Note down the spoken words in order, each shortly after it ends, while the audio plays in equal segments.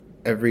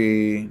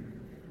every,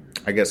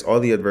 I guess, all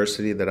the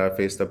adversity that I've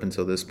faced up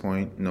until this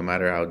point, no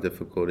matter how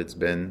difficult it's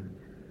been,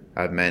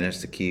 I've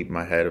managed to keep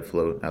my head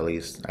afloat, at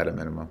least at a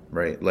minimum,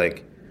 right?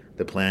 Like,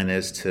 the plan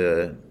is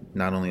to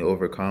not only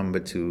overcome,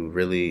 but to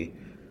really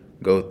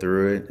go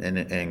through it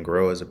and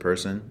grow as a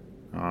person,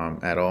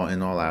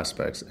 in all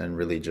aspects, and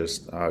really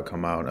just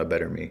come out a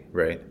better me,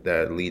 right?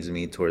 That leads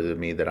me toward the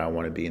me that I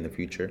want to be in the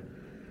future.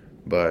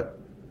 But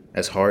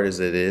as hard as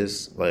it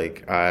is,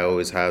 like, I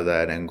always have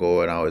that end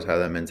goal, and I always have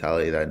that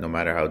mentality that no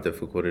matter how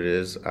difficult it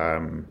is,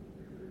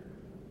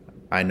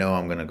 I know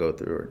I'm gonna go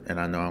through it, and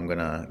I know I'm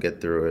gonna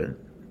get through it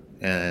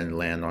and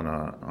land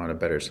on a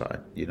better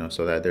side,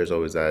 so that there's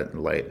always that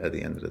light at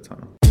the end of the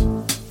tunnel.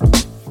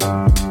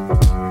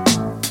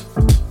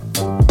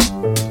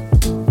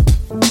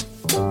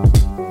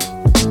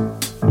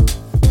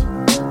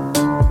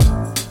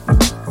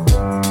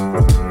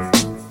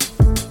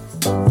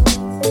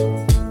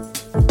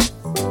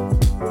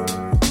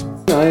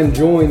 I am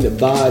joined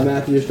by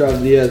Matthew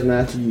Estrada-Diaz.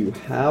 Matthew,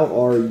 how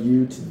are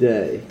you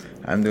today?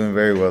 I'm doing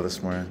very well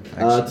this morning.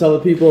 Tell the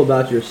people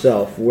about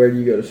yourself. Where do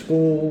you go to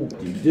school? What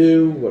do you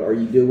do? What are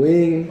you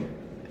doing?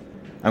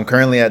 I'm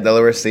currently at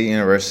Delaware State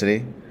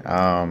University,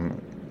 at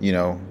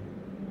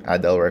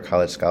Delaware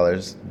College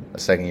Scholars, a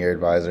second-year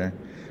advisor.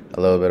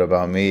 A little bit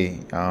about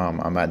me.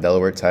 I'm at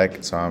Delaware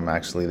Tech, so I'm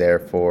actually there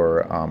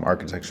for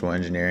architectural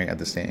engineering at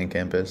the Stanton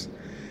campus.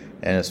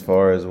 And as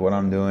far as what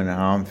I'm doing and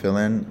how I'm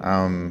feeling,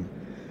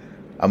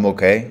 I'm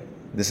okay.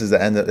 This is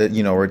the end of,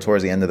 we're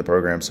towards the end of the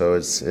program, so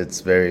it's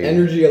very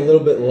Energy a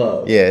little bit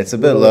low. Yeah, it's a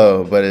bit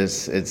low, but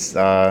it's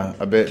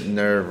a bit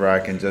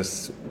nerve-wracking,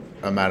 just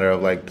a matter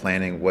of like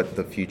planning what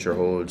the future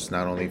holds,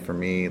 not only for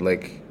me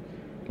like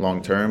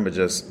long term, but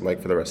just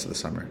like for the rest of the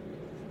summer.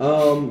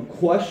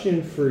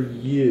 Question for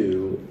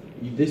you.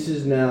 This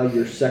is now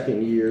your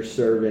second year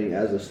serving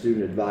as a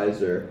student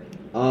advisor.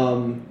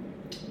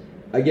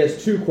 I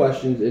guess two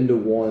questions into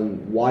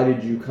one. Why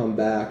did you come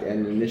back?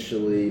 And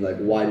initially,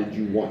 why did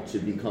you want to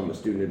become a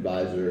student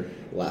advisor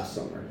last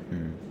summer?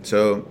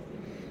 So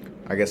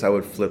I guess I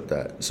would flip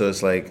that. So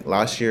it's like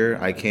last year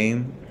I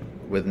came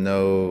with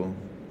no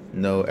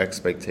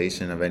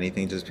expectation of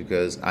anything, just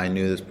because I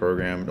knew this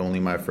program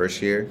only my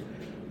first year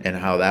and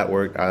how that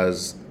worked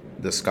as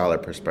the scholar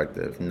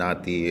perspective,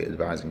 not the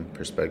advising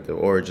perspective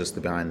or just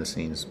the behind the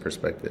scenes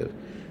perspective.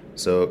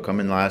 So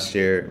coming last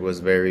year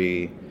was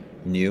very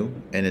new,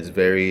 and it's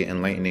very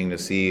enlightening to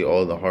see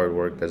all the hard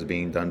work that's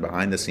being done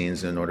behind the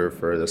scenes in order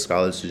for the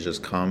scholars to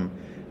just come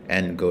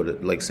and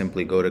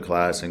simply go to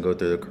class and go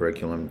through the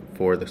curriculum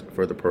for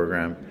the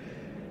program.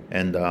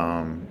 And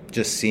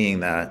just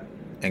seeing that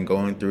and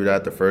going through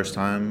that the first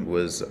time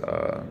was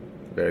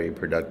very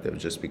productive,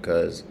 just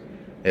because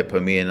it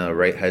put me in the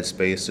right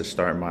headspace to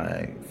start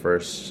my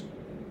first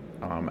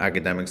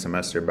academic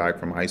semester back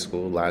from high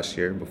school last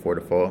year before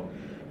the fall.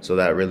 So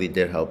that really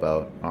did help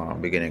out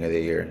beginning of the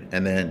year.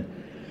 And then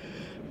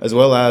as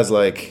well as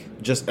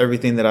just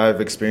everything that I've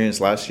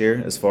experienced last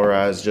year as far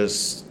as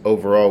just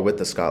overall with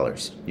the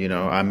scholars.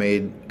 I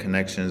made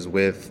connections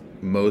with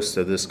most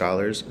of the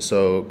scholars.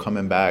 So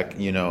coming back,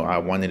 I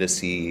wanted to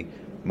see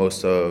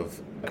most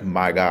of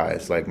my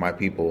guys, like my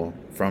people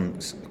from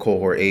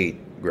Cohort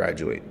 8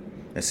 graduate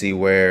and see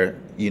where,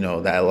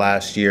 that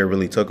last year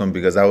really took them,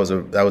 because that was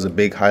a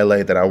big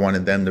highlight that I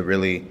wanted them to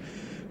really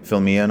fill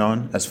me in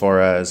on, as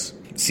far as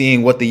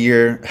seeing what the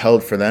year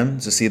held for them,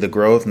 to see the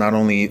growth, not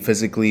only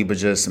physically, but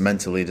just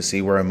mentally, to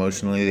see where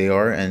emotionally they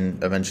are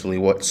and eventually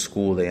what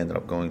school they ended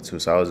up going to.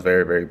 So I was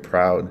very, very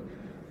proud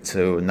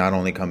to not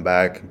only come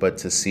back, but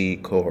to see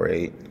Cohort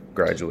 8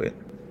 graduate.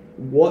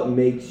 What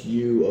makes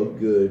you a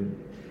good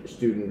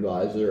student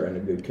advisor and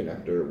a good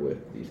connector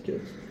with these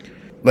kids?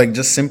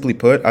 Just simply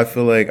put, I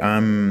feel like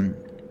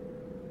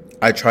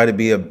I try to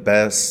be a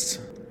best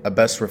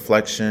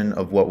reflection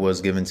of what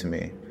was given to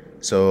me.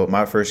 So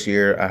my first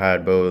year, I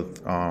had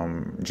both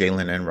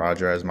Jalen and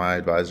Roger as my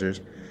advisors,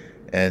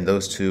 and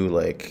those two,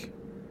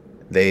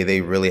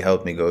 they really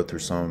helped me go through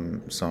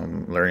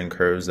some learning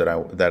curves that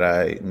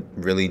I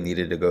really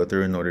needed to go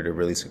through in order to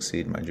really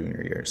succeed in my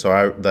junior year.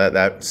 So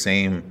that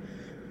same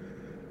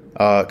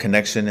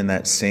connection and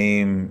that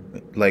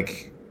same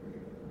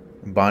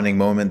bonding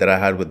moment that I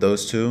had with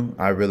those two,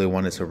 I really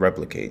wanted to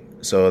replicate.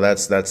 So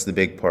that's the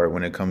big part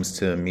when it comes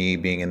to me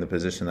being in the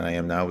position that I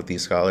am now with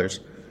these scholars.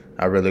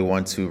 I really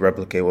want to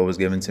replicate what was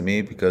given to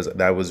me, because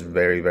that was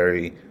very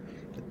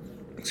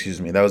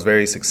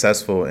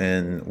successful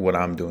in what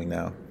I'm doing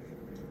now.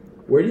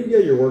 Where do you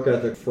get your work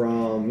ethic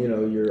from?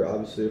 You're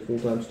obviously a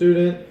full-time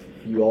student.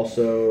 You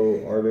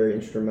also are very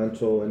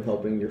instrumental in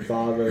helping your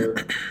father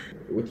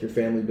with your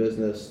family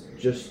business.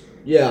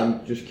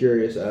 I'm just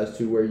curious as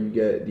to where you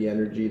get the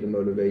energy, the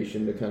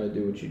motivation to kind of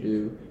do what you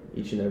do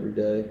each and every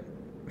day.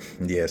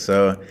 Yeah,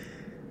 so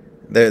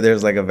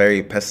there's a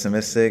very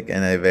pessimistic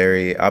and a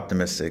very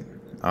optimistic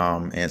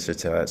answer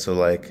to that.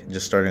 So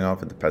just starting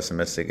off with the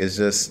pessimistic,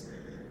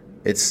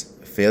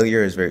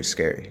 failure is very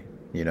scary,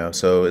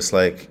 so it's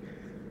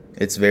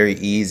it's very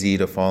easy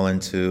to fall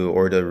into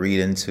or to read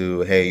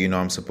into, hey, you know,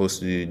 I'm supposed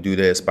to do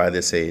this by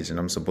this age, and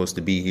I'm supposed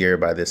to be here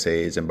by this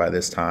age and by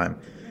this time.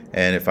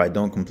 And if I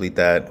don't complete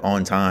that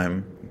on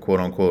time, quote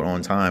unquote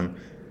on time,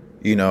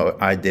 you know,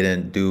 I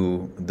didn't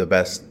do the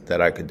best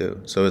that I could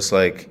do. So it's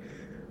like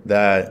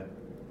that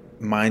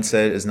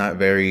mindset is not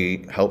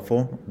very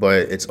helpful, but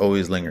it's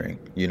always lingering,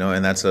 you know,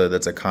 and that's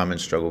a common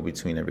struggle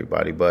between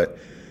everybody. But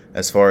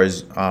as far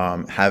as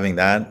having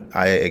that,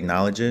 I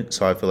acknowledge it.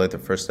 So I feel like the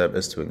first step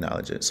is to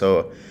acknowledge it.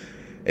 So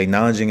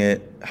acknowledging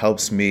it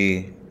helps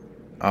me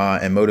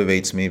and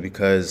motivates me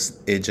because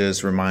it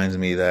just reminds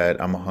me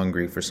that I'm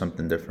hungry for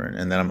something different,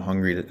 and that I'm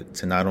hungry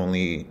to not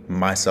only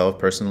myself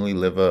personally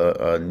live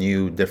a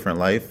new, different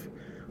life,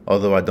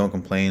 although I don't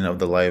complain of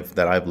the life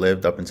that I've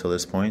lived up until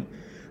this point,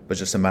 but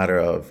just a matter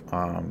of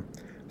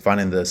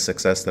finding the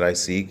success that I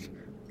seek,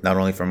 not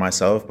only for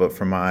myself, but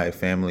for my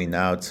family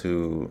now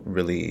to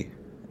really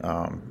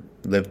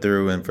live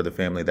through, and for the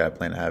family that I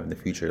plan to have in the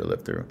future to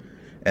live through.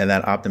 And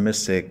that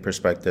optimistic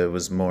perspective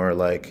was more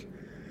like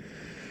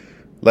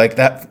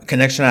that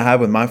connection I have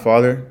with my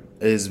father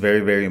is very,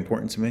 very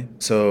important to me.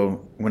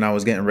 So when I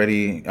was getting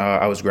ready,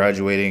 I was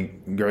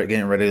graduating,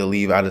 getting ready to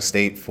leave out of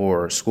state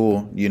for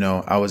school, you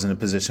know, I was in a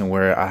position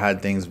where I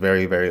had things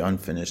very, very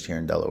unfinished here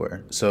in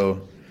Delaware.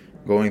 So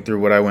going through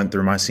what I went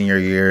through my senior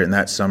year and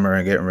that summer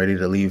and getting ready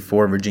to leave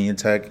for Virginia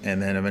Tech,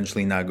 and then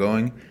eventually not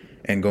going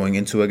and going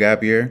into a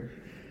gap year,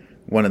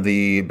 one of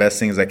the best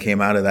things that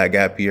came out of that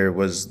gap year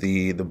was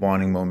the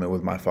bonding moment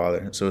with my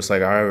father. So it's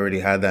like I already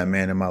had that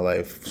man in my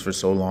life for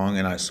so long,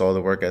 and I saw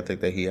the work ethic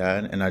that he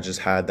had, and I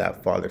just had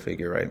that father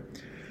figure, right?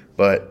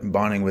 But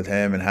bonding with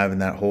him and having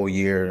that whole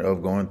year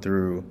of going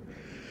through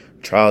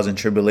trials and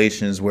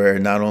tribulations where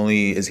not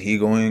only is he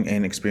going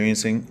and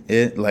experiencing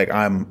it, like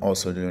I'm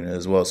also doing it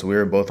as well. So we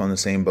were both on the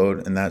same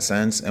boat in that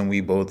sense, and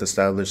we both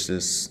established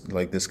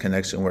this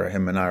connection where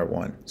him and I are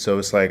one. So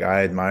it's like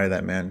I admire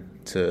that man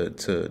to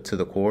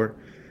the core,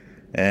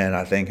 and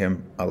I thank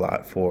him a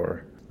lot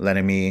for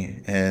letting me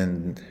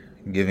and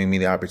giving me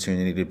the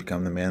opportunity to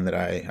become the man that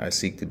I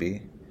seek to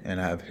be, and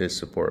have his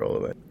support all the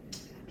way.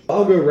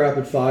 I'll go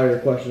rapid fire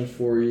questions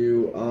for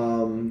you.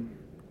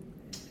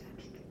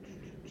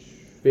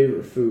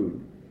 Favorite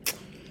food?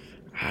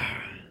 I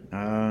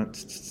want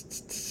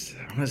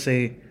to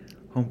say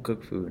home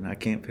cooked food, and I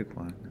can't pick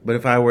one. But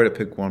if I were to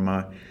pick one,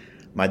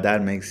 my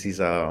dad makes these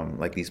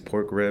like these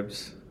pork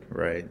ribs,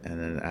 right? And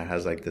then it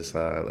has like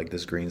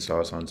this green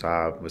sauce on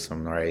top with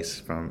some rice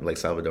from like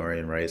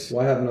Salvadorian rice.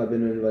 Why haven't I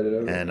been invited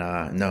over? And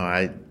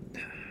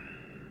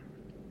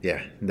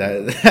yeah,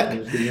 that.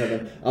 I'm just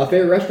kidding.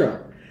 Favorite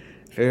restaurant?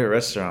 Favorite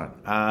restaurant?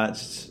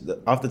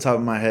 Off the top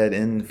of my head,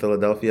 in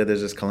Philadelphia,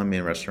 there's this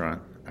Colombian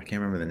restaurant. I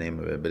can't remember the name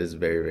of it, but it's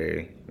very,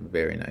 very,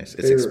 very nice.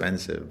 It's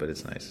expensive, but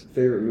it's nice.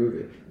 Favorite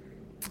movie?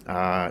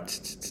 I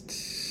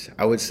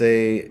would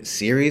say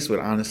series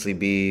would honestly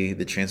be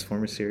the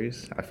Transformers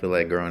series. I feel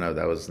like growing up,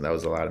 that was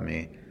a lot of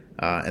me.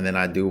 And then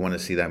I do want to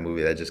see that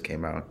movie that just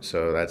came out.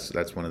 So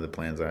that's one of the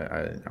plans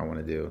I want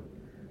to do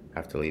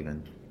after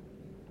leaving.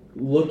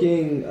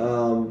 Looking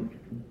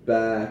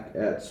back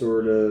at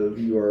sort of,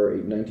 you are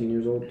 19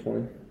 years old,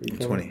 20?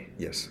 20,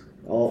 yes.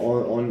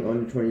 On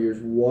your 20 years,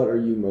 what are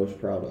you most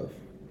proud of?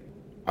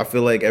 I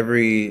feel like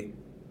every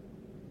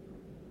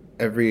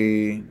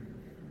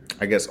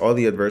I guess all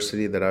the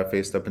adversity that I've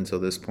faced up until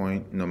this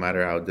point, no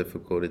matter how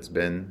difficult it's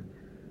been,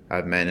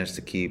 I've managed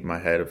to keep my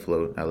head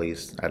afloat, at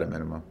least at a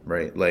minimum,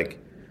 right? Like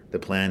the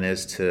plan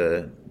is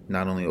to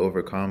not only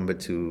overcome, but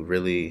to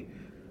really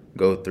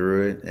go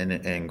through it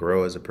and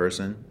grow as a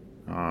person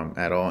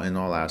in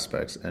all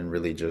aspects, and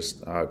really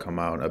just come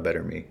out a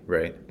better me,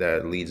 right?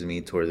 That leads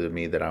me toward the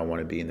me that I want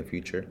to be in the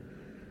future.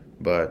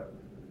 But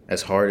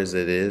as hard as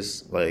it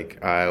is,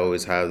 like I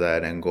always have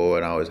that end goal,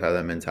 and I always have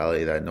that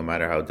mentality that no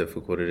matter how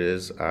difficult it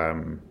is,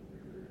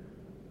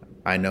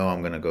 I know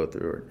I'm gonna go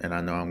through it, and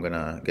I know I'm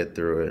gonna get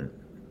through it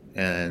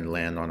and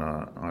land on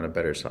a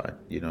better side,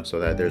 you know, so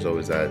that there's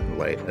always that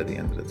light at the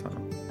end of the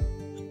tunnel.